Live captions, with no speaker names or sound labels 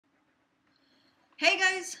Hey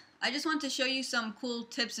guys, I just want to show you some cool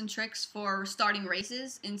tips and tricks for starting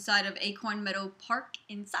races inside of ACORN Meadow Park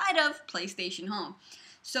inside of PlayStation Home.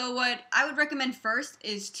 So what I would recommend first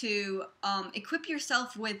is to equip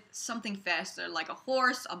yourself with something faster, like a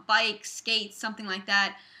horse, a bike, skates, something like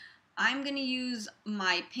that. I'm going to use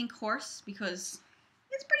my pink horse because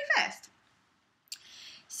it's pretty fast.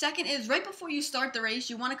 Second is right before you start the race,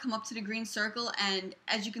 you want to come up to the green circle, and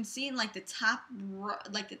as you can see in the top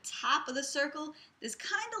of the circle, there's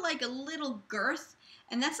kind of like a little girth,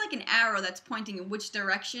 and that's like an arrow that's pointing in which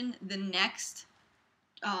direction the next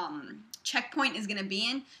checkpoint is going to be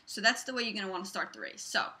in. So that's the way you're going to want to start the race.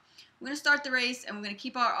 So we're going to start the race, and we're going to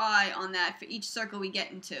keep our eye on that for each circle we get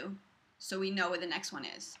into, so we know where the next one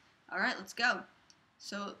is. All right, let's go.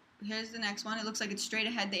 So here's the next one. It looks like it's straight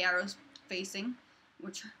ahead. The arrow's facing.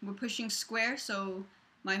 We're pushing square, so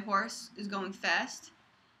my horse is going fast,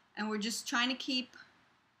 and we're just trying to keep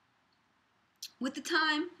with the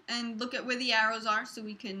time and look at where the arrows are so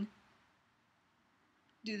we can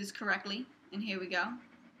do this correctly. And here we go,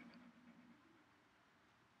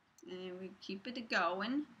 and we keep it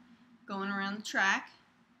going around the track.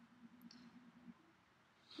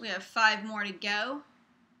 We have 5 more to go,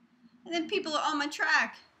 and then people are on my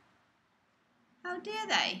track. How dare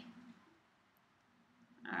they?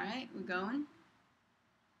 Alright, we're going.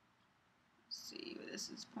 Let's see where this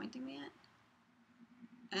is pointing me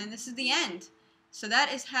at. And this is the end. So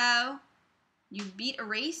that is how you beat a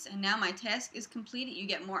race, and now my task is completed. You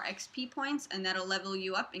get more XP points, and that'll level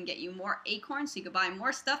you up and get you more acorns so you can buy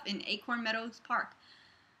more stuff in ACORN Meadows Park.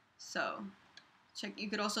 So you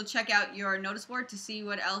could also check out your notice board to see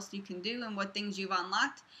what else you can do and what things you've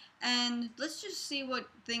unlocked. And let's just see what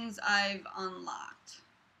things I've unlocked.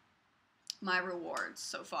 My rewards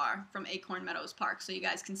so far from ACORN Meadows Park so you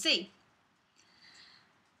guys can see.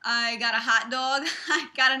 I got a hot dog, I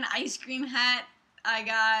got an ice cream hat, I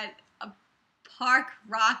got a park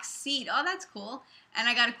rock seat, oh that's cool, and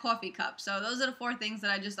I got a coffee cup. So those are the 4 things that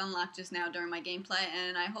I just unlocked just now during my gameplay,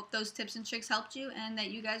 and I hope those tips and tricks helped you and that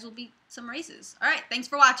you guys will beat some races. Alright, thanks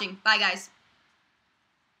for watching. Bye guys.